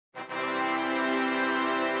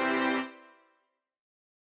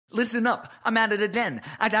listen up, I'm at it again.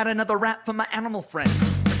 I got another rap for my animal friends.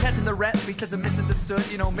 Protecting the rep because I'm misunderstood.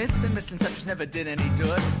 You know, myths and misconceptions never did any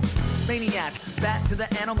good. Maniac, back to the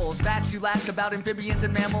animals. Facts you lack about amphibians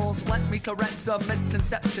and mammals. Let me correct some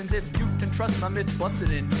misconceptions if you can trust my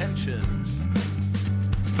myth-busted intentions.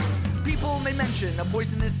 People may mention a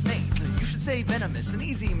poisonous snake. You should say venomous, an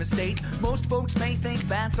easy mistake. Most folks may think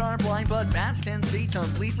bats are blind, but bats can see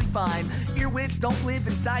completely fine. Earwigs don't live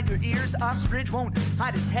inside your ears. Ostrich won't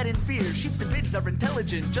hide his head in fear. Sheeps and pigs are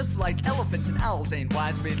intelligent, just like elephants, and owls ain't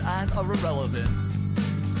wise, but eyes are irrelevant.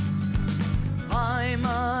 I'm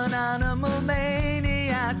an animal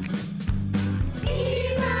maniac.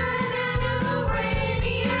 He's an animal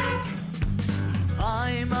maniac.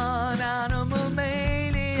 I'm an animal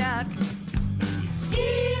maniac.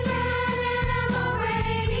 He's an animal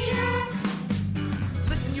maniac.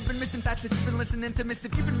 Listen, you've been missing facts if you've been listening to myths.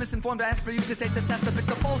 If you've been misinformed, I ask for you to take the test. If it's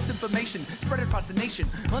a false information, spread it across the nation.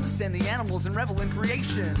 Understand the animals and revel in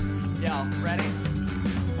creation. Yo, ready?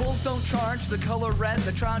 Bulls don't charge the color red,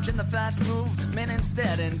 the charge in the fast movement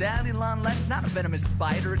instead. And Daddy Long Legs is not a venomous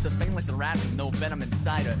spider, it's a fangless rat with no venom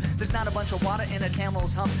inside her. There's not a bunch of water in a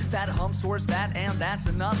camel's hump that humps horse fat, and that's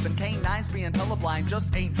enough. And canines being colorblind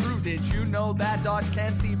just ain't true. Did you know that dogs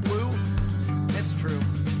can see blue? It's true.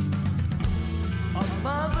 A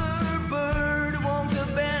mother bird won't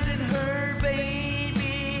abandon her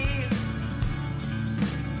baby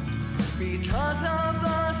because of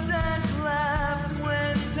the scent left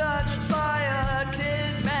when touched by a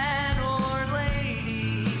kid, man, or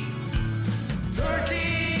lady.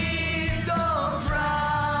 Turkeys don't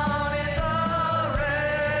drown in the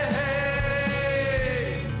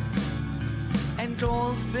rain, and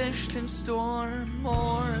goldfish can store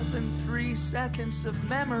more than 3 seconds of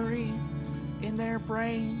memory in their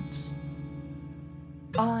brains.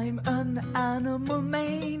 I'm an animal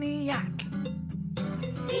maniac.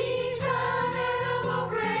 He's an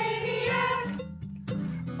animal maniac.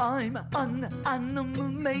 I'm an animal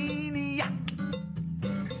maniac.